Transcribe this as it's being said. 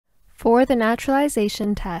For the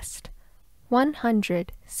naturalization test,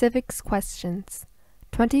 100 Civics questions,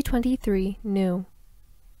 2023 new.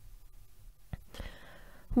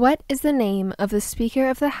 What is the name of the Speaker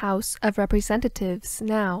of the House of Representatives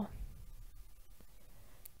now?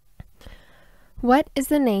 What is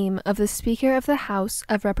the name of the Speaker of the House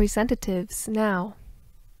of Representatives now?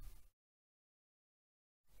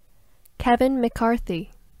 Kevin McCarthy.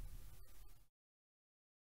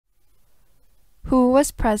 Who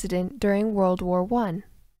was president during World War I?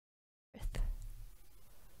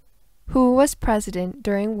 Who was president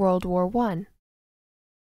during World War I?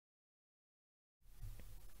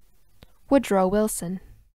 Woodrow Wilson.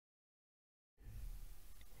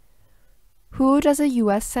 Who does a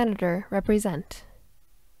U.S. Senator represent?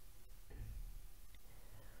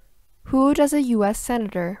 Who does a U.S.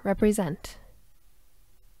 Senator represent?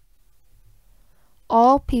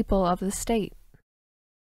 All people of the state.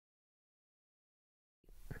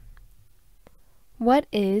 What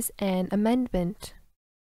is an amendment?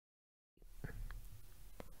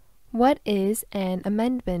 What is an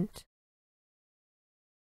amendment?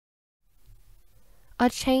 A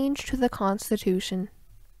change to the Constitution.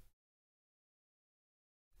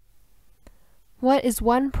 What is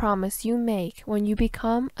one promise you make when you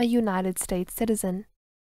become a United States citizen?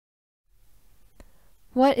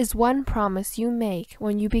 What is one promise you make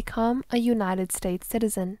when you become a United States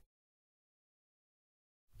citizen?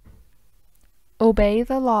 Obey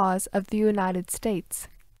the laws of the United States.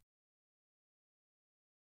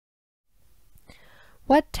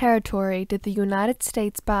 What territory did the United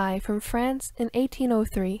States buy from France in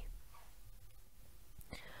 1803?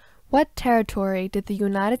 What territory did the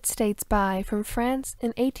United States buy from France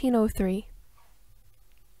in 1803?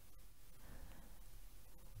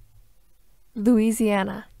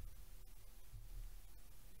 Louisiana.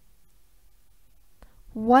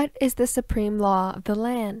 What is the supreme law of the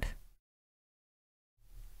land?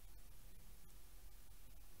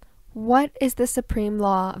 What is the supreme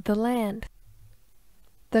law of the land?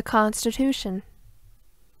 The Constitution.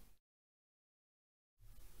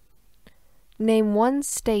 Name one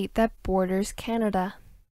state that borders Canada.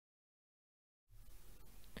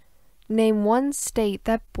 Name one state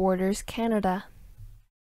that borders Canada.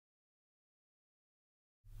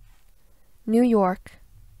 New York.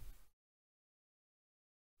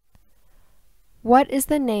 What is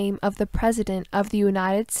the name of the President of the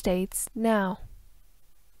United States now?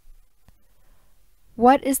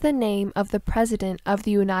 What is the name of the President of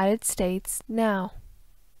the United States now?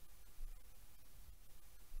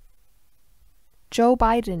 Joe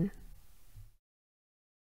Biden.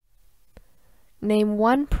 Name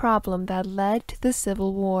one problem that led to the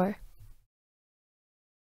Civil War.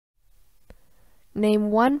 Name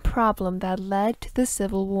one problem that led to the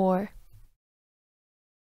Civil War.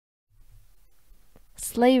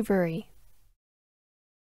 Slavery.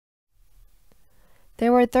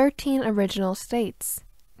 There were 13 original states.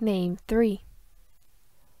 Name 3.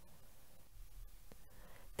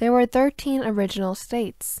 There were 13 original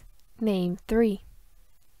states. Name 3.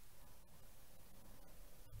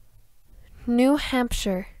 New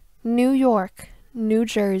Hampshire, New York, New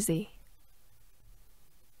Jersey.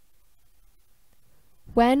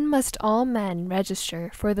 When must all men register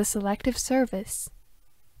for the Selective Service?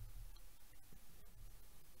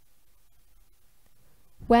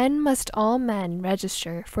 When must all men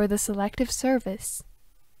register for the Selective Service?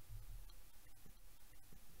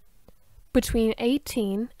 Between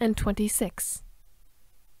 18 and 26.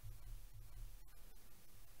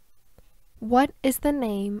 What is the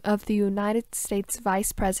name of the United States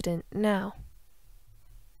Vice President now?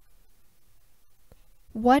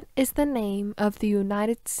 What is the name of the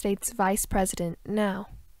United States Vice President now?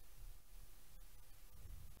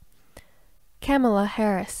 Kamala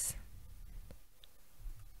Harris.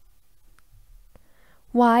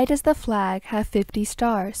 Why does the flag have 50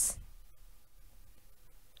 stars?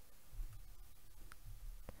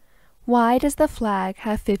 Why does the flag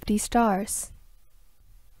have 50 stars?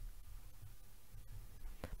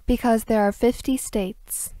 Because there are 50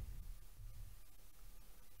 states.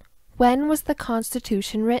 When was the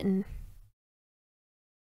Constitution written?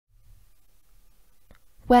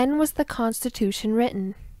 When was the Constitution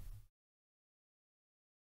written?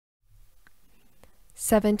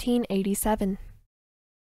 1787.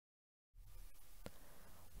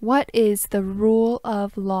 What is the rule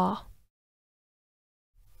of law?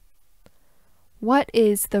 What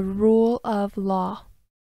is the rule of law?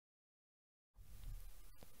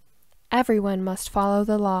 Everyone must follow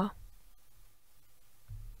the law.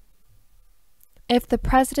 If the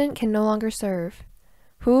president can no longer serve,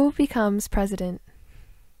 who becomes president?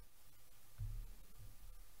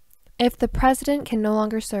 If the president can no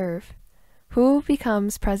longer serve, who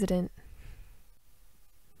becomes president?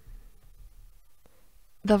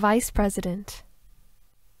 The vice president.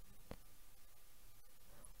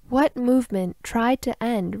 What movement tried to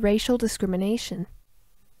end racial discrimination?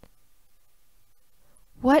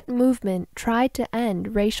 What movement tried to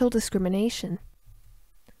end racial discrimination?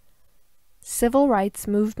 Civil rights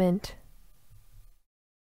movement.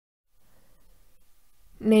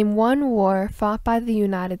 Name one war fought by the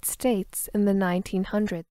United States in the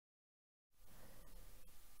 1900s.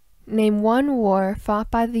 Name one war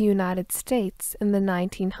fought by the United States in the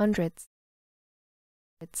 1900s.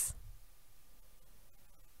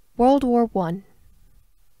 World War I.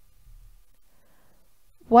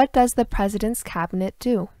 What does the President's Cabinet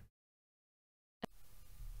do?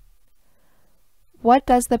 What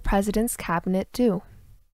does the President's Cabinet do?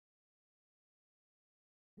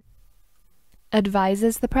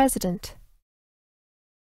 Advises the President.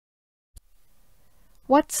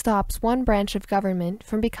 What stops one branch of government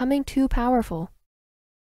from becoming too powerful?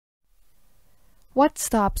 What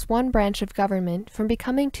stops one branch of government from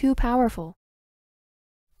becoming too powerful?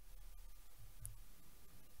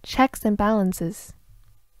 Checks and balances.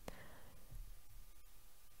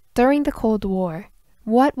 During the Cold War,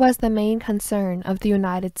 what was the main concern of the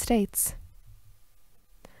United States?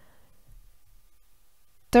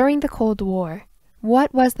 During the Cold War,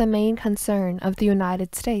 what was the main concern of the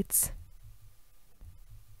United States?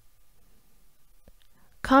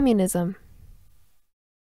 Communism.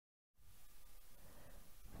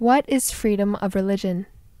 What is freedom of religion?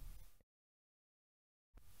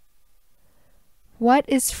 What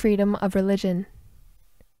is freedom of religion?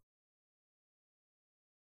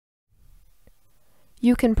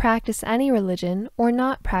 You can practice any religion or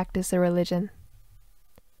not practice a religion.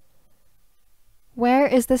 Where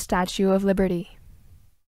is the Statue of Liberty?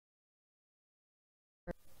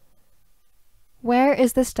 Where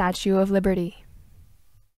is the Statue of Liberty?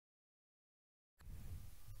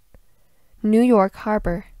 New York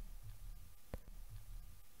Harbor.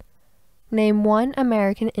 Name one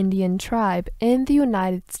American Indian tribe in the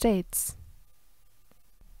United States.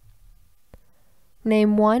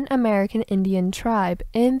 Name one American Indian tribe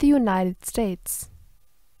in the United States.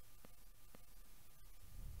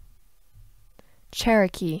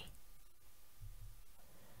 Cherokee.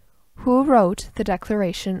 Who wrote the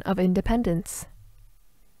Declaration of Independence?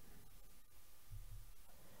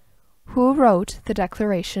 Who wrote the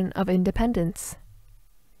Declaration of Independence?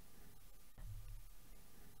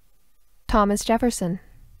 Thomas Jefferson.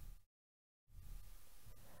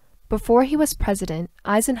 Before he was president,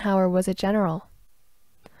 Eisenhower was a general.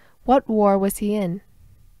 What war was he in?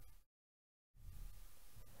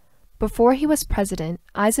 Before he was president,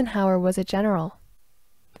 Eisenhower was a general.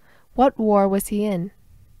 What war was he in?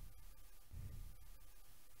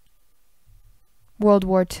 World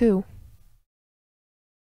War II.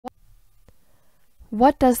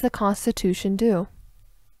 What does the Constitution do?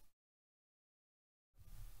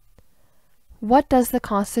 What does the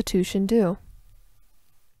Constitution do?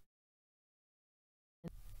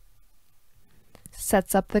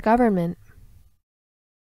 Sets up the government.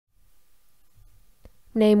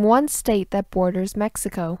 Name one state that borders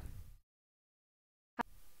Mexico.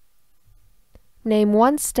 Name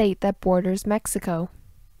one state that borders Mexico.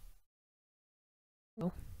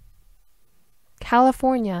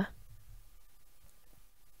 California.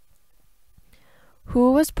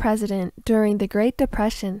 Who was president during the Great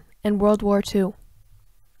Depression and World War II?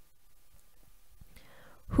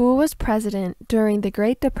 Who was president during the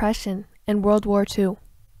Great Depression and World War II?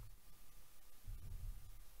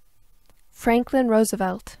 Franklin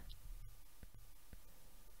Roosevelt.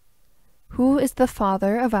 Who is the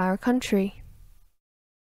father of our country?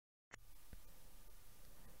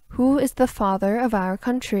 Who is the father of our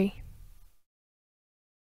country?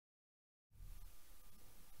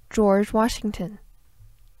 George Washington.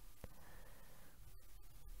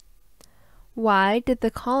 Why did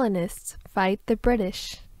the colonists fight the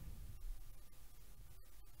British?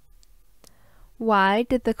 Why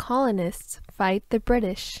did the colonists fight the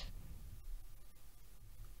British?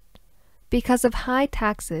 Because of high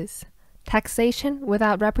taxes, taxation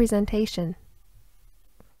without representation.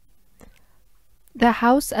 The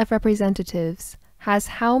House of Representatives has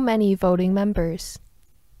how many voting members?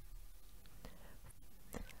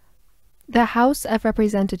 The House of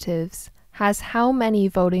Representatives has how many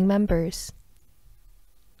voting members?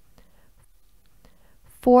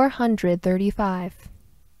 435.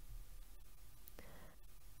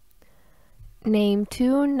 Name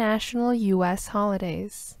two national U.S.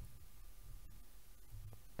 holidays.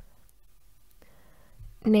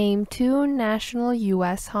 Name two national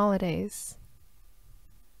U.S. holidays.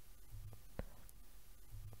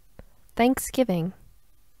 Thanksgiving,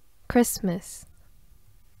 Christmas.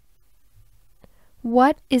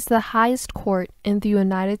 What is the highest court in the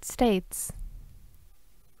United States?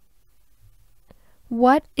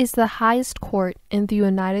 What is the highest court in the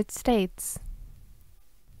United States?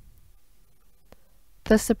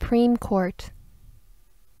 The Supreme Court.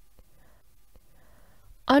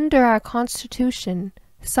 Under our Constitution,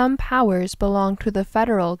 some powers belong to the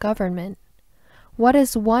federal government. What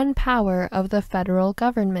is one power of the federal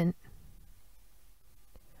government?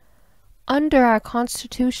 Under our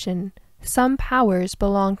Constitution, some powers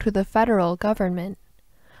belong to the federal government.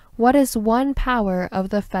 What is one power of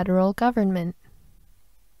the federal government?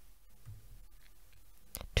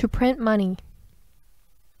 To print money.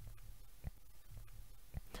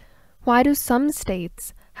 Why do some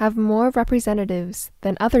states have more representatives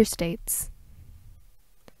than other states?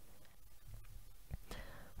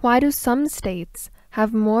 Why do some states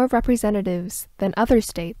have more representatives than other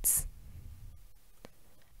states?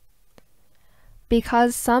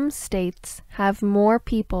 Because some states have more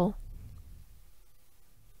people.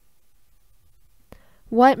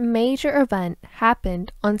 What major event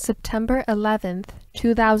happened on September 11th,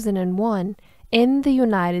 2001 in the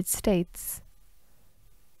United States?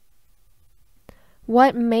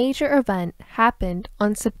 What major event happened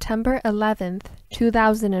on September 11th,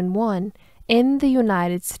 2001 in the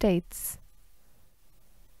United States?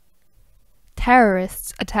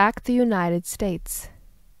 Terrorists attacked the United States.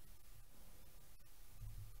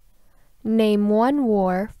 Name one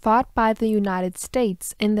war fought by the United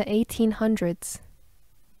States in the 1800s.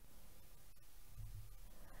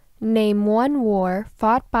 Name one war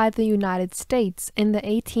fought by the United States in the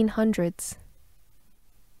 1800s.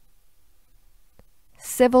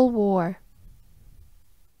 Civil War.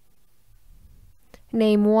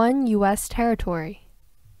 Name one U.S. territory.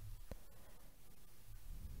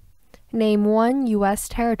 Name one U.S.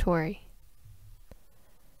 territory.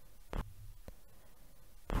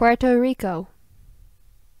 Puerto Rico.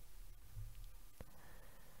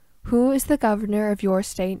 Who is the governor of your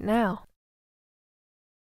state now?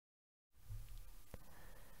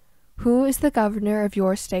 Who is the governor of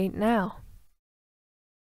your state now?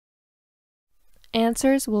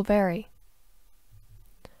 Answers will vary.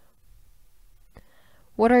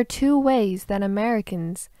 What are two ways that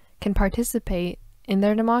Americans can participate in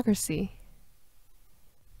their democracy?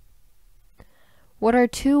 What are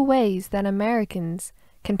two ways that Americans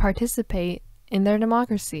can participate in their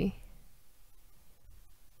democracy?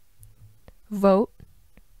 Vote,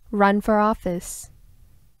 run for office.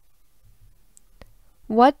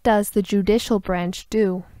 What does the judicial branch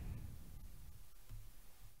do?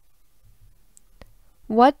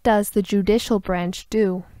 What does the judicial branch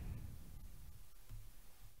do?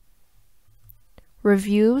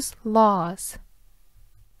 Reviews laws.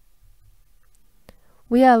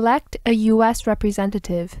 We elect a U.S.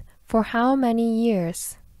 representative for how many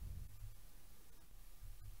years?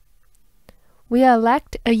 We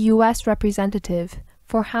elect a U.S. representative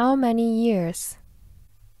for how many years?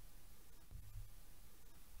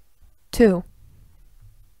 2.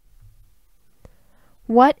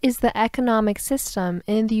 What is the economic system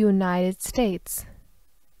in the United States?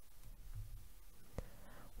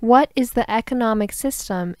 What is the economic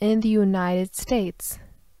system in the United States?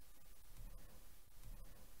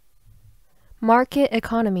 Market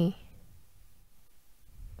economy.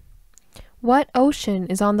 What ocean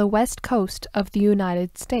is on the west coast of the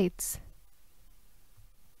United States?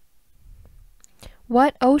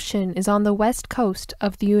 What ocean is on the west coast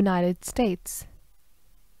of the United States?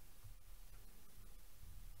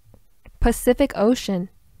 Pacific Ocean.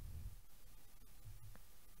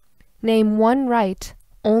 Name one right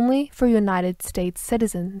only for United States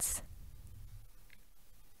citizens.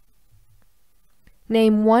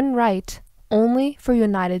 Name one right only for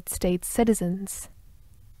United States citizens.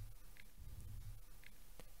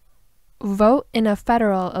 Vote in a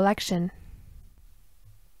federal election.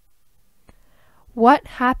 What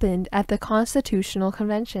happened at the Constitutional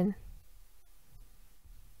Convention?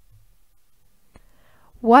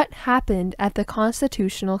 What happened at the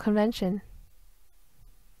Constitutional Convention?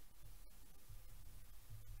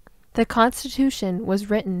 The Constitution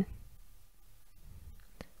was written.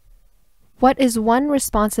 What is one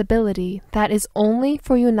responsibility that is only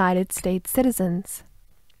for United States citizens?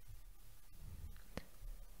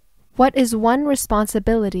 What is one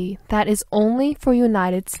responsibility that is only for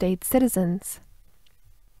United States citizens?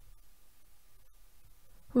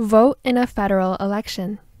 Vote in a federal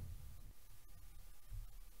election.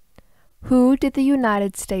 Who did the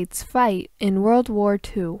United States fight in World War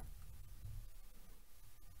II?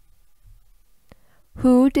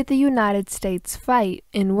 Who did the United States fight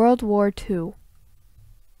in World War II?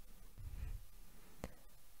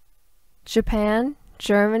 Japan,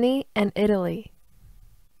 Germany, and Italy.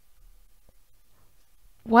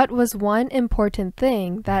 What was one important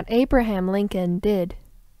thing that Abraham Lincoln did?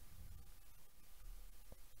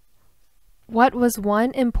 What was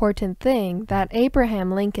one important thing that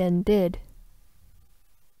Abraham Lincoln did?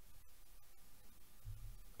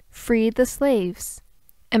 Freed the slaves.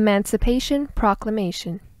 Emancipation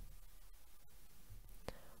Proclamation.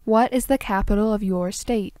 What is the capital of your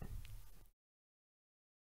state?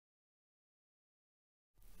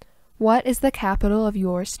 What is the capital of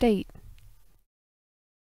your state?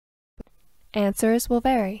 Answers will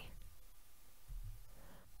vary.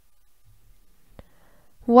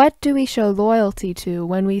 What do we show loyalty to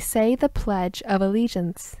when we say the Pledge of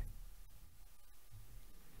Allegiance?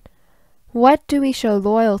 What do we show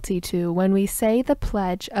loyalty to when we say the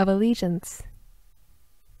Pledge of Allegiance?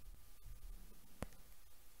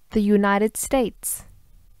 The United States.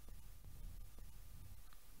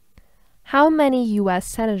 How many U.S.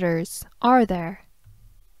 senators are there?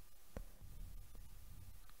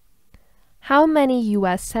 How many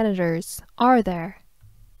U.S. senators are there?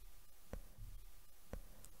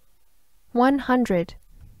 100.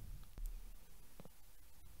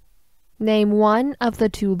 Name one of the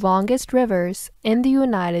two longest rivers in the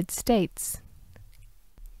United States.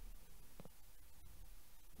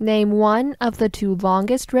 Name one of the two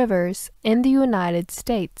longest rivers in the United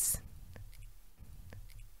States.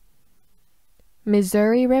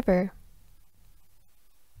 Missouri River.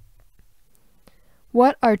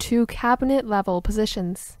 What are two cabinet-level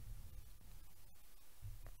positions?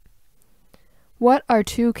 What are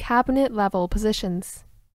two cabinet-level positions?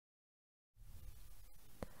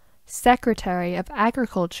 Secretary of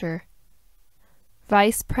Agriculture,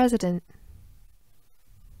 Vice President.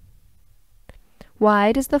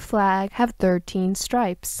 Why does the flag have 13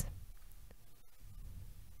 stripes?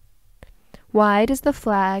 Why does the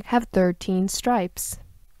flag have 13 stripes?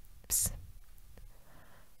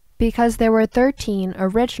 Because there were 13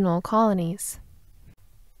 original colonies.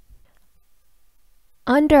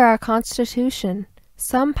 Under our Constitution,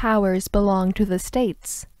 some powers belong to the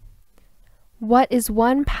states. What is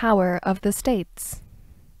one power of the states?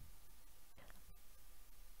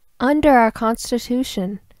 Under our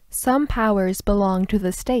Constitution, some powers belong to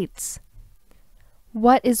the states.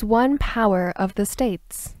 What is one power of the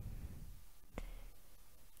states?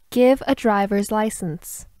 Give a driver's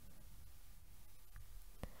license.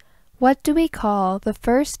 What do we call the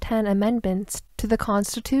first 10 amendments to the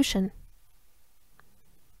Constitution?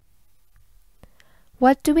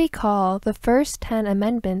 What do we call the first 10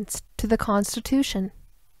 amendments to the Constitution?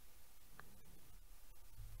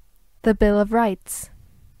 The Bill of Rights.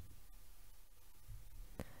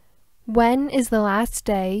 When is the last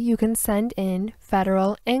day you can send in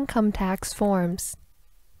federal income tax forms?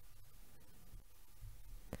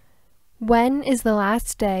 When is the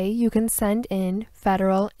last day you can send in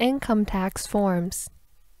federal income tax forms?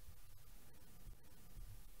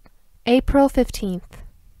 April 15th.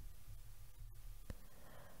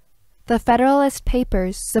 The Federalist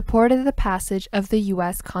Papers supported the passage of the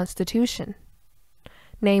U.S. Constitution.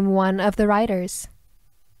 Name one of the writers.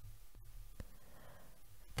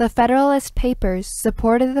 The Federalist Papers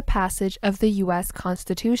supported the passage of the U.S.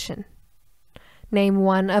 Constitution. Name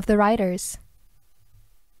one of the writers.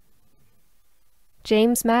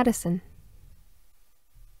 James Madison.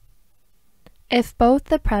 If both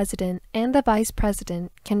the President and the Vice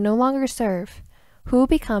President can no longer serve, who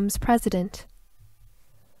becomes President?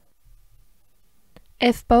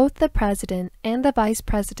 If both the President and the Vice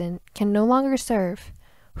President can no longer serve,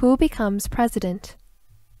 who becomes President?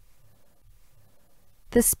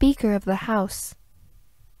 The Speaker of the House.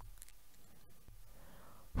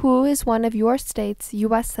 Who is one of your state's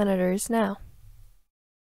U.S. Senators now?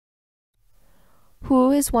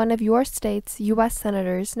 Who is one of your state's U.S.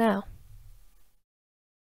 Senators now?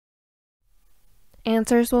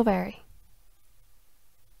 Answers will vary.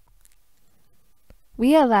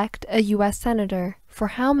 We elect a U.S. Senator for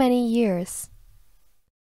how many years?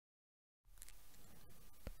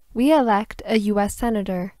 We elect a U.S.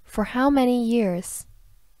 Senator for how many years?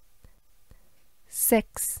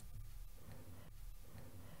 6.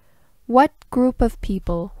 What group of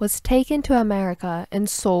people was taken to America and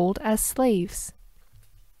sold as slaves?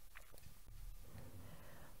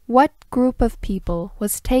 What group of people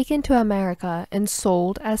was taken to America and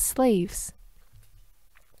sold as slaves?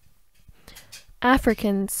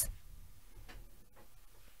 Africans.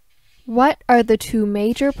 What are the two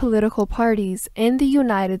major political parties in the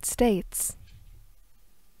United States?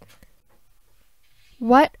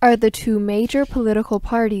 What are the two major political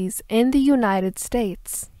parties in the United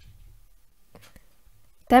States?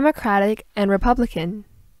 Democratic and Republican.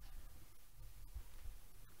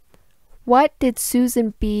 What did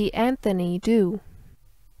Susan B. Anthony do?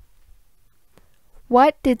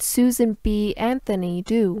 What did Susan B. Anthony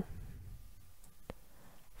do?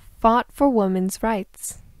 Fought for women's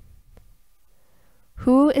rights.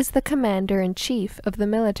 Who is the Commander-in-Chief of the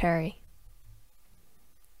military?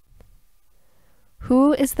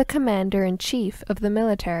 Who is the Commander-in-Chief of the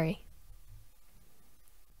military?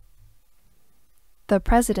 The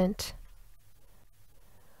President.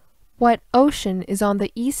 What ocean is on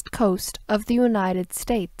the east coast of the United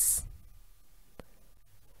States?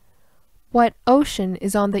 What ocean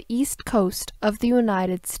is on the east coast of the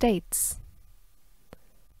United States?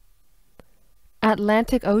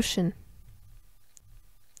 Atlantic Ocean.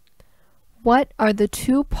 What are the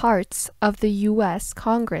two parts of the U.S.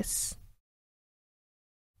 Congress?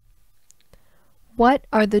 What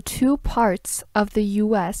are the two parts of the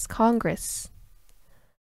U.S. Congress?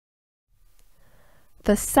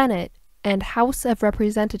 The Senate and House of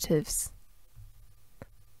Representatives.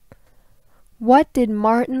 What did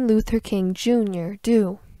Martin Luther King Jr.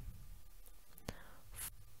 do?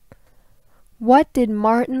 What did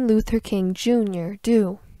Martin Luther King Jr.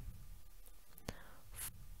 do?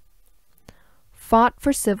 Fought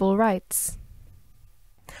for civil rights.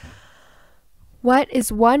 What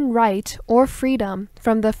is one right or freedom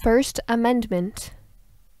from the First Amendment?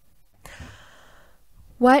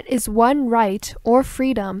 What is one right or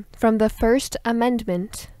freedom from the First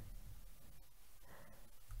Amendment?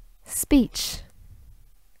 Speech.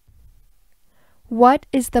 What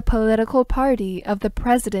is the political party of the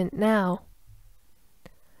President now?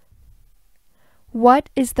 What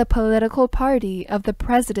is the political party of the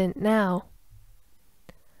President now?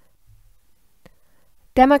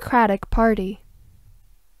 Democratic Party.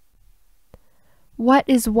 What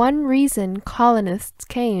is one reason colonists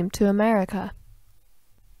came to America?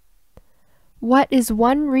 What is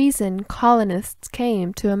one reason colonists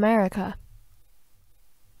came to America?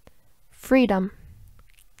 Freedom.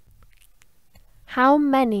 How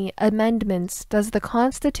many amendments does the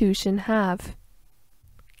Constitution have?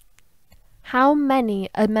 How many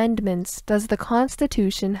amendments does the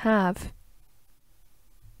Constitution have?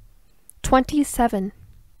 27.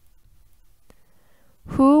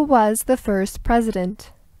 Who was the first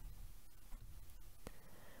president?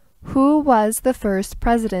 Who was the first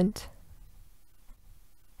president?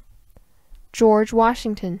 George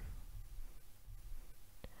Washington.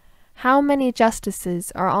 How many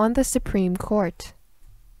justices are on the Supreme Court?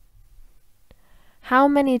 How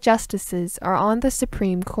many justices are on the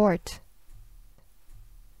Supreme Court?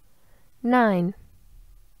 9.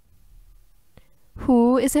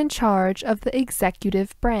 Who is in charge of the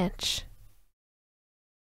executive branch?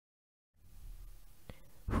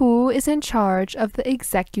 Who is in charge of the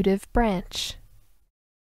executive branch?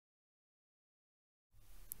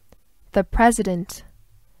 The President.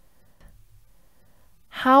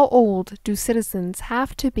 How old do citizens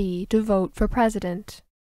have to be to vote for president?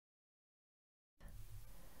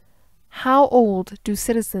 How old do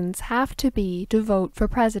citizens have to be to vote for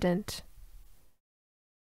president?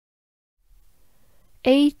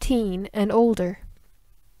 18 and older.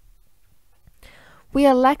 We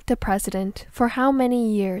elect a president for how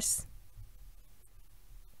many years?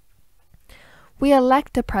 We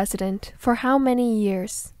elect a president for how many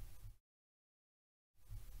years?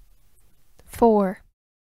 4.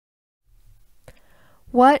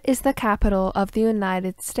 What is the capital of the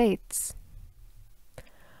United States?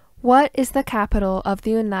 What is the capital of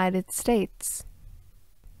the United States?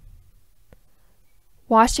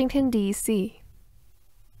 Washington, D.C.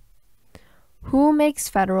 Who makes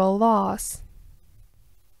federal laws?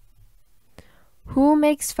 Who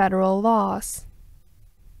makes federal laws?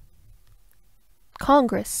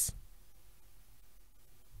 Congress.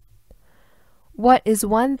 What is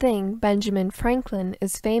one thing Benjamin Franklin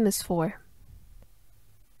is famous for?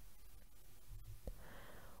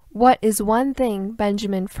 What is one thing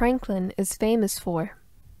Benjamin Franklin is famous for?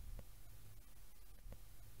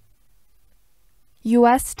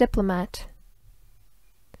 U.S. diplomat.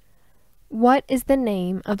 What is the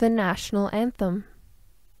name of the national anthem?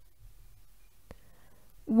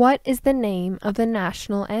 What is the name of the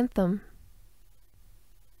national anthem?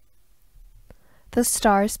 The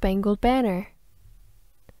Star-Spangled Banner.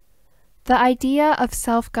 The idea of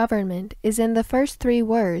self-government is in the first 3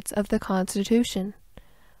 words of the Constitution.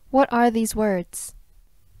 What are these words?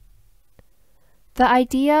 The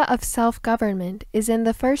idea of self-government is in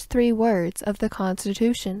the first 3 words of the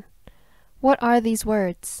Constitution. What are these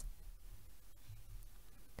words?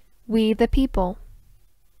 We the people.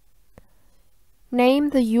 Name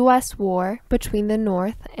the U.S. war between the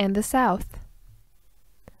North and the South.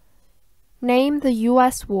 Name the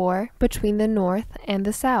U.S. war between the North and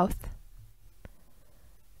the South.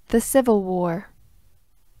 The Civil War.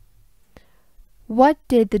 What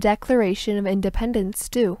did the Declaration of Independence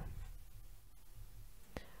do?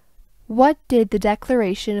 What did the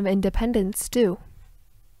Declaration of Independence do?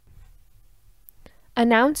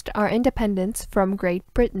 Announced our independence from Great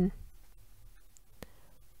Britain.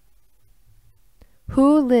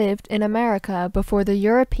 Who lived in America before the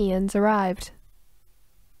Europeans arrived?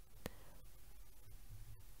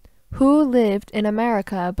 Who lived in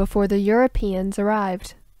America before the Europeans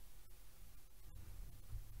arrived?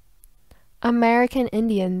 American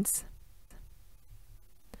Indians.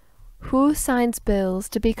 Who signs bills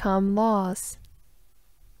to become laws?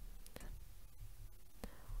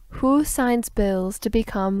 Who signs bills to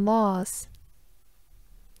become laws?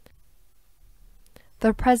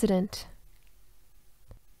 The President.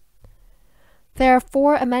 There are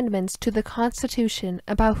 4 amendments to the Constitution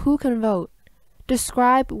about who can vote.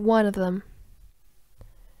 Describe one of them.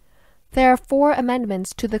 There are 4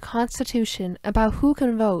 amendments to the Constitution about who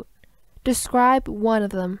can vote. Describe one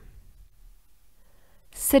of them.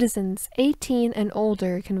 Citizens 18 and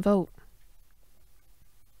older can vote.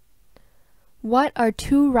 What are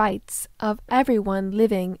 2 rights of everyone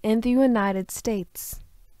living in the United States?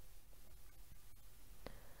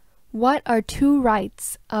 What are 2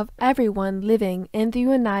 rights of everyone living in the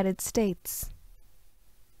United States?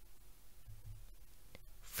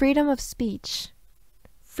 Freedom of speech,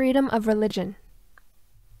 freedom of religion.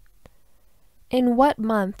 In what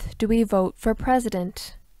month do we vote for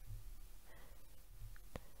president?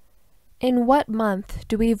 In what month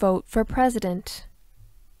do we vote for president?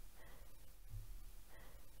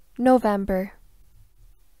 November.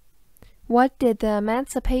 What did the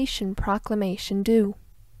Emancipation Proclamation do?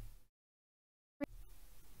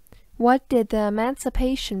 What did the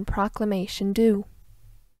Emancipation Proclamation do?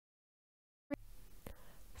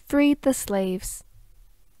 Freed the slaves.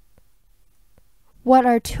 What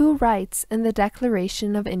are 2 rights in the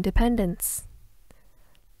Declaration of Independence?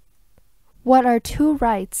 What are 2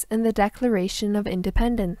 rights in the Declaration of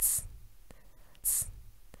Independence?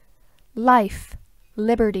 Life,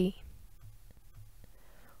 liberty.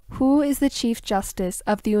 Who is the Chief Justice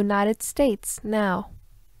of the United States now?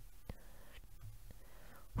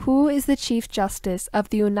 Who is the Chief Justice of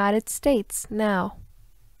the United States now?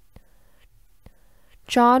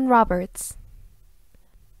 John Roberts.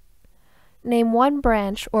 Name one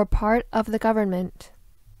branch or part of the government.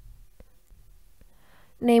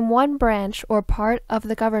 Name one branch or part of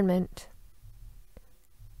the government.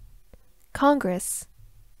 Congress.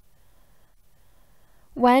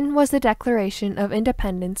 When was the Declaration of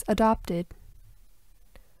Independence adopted?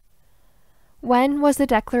 When was the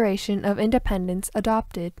Declaration of Independence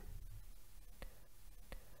adopted?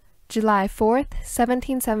 July 4th,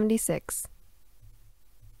 1776.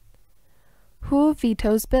 Who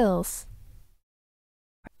vetoes bills?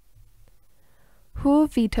 Who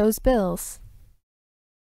vetoes bills?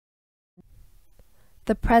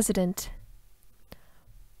 The President.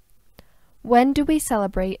 When do we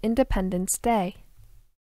celebrate Independence Day?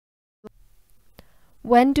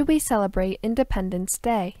 When do we celebrate Independence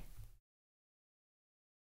Day?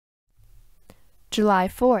 July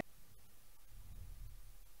 4th.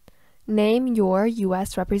 Name your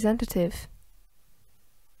U.S. representative.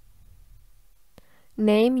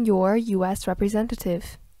 Name your U.S.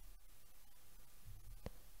 representative.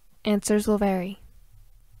 Answers will vary.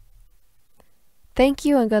 Thank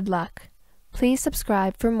you and good luck. Please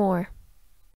subscribe for more.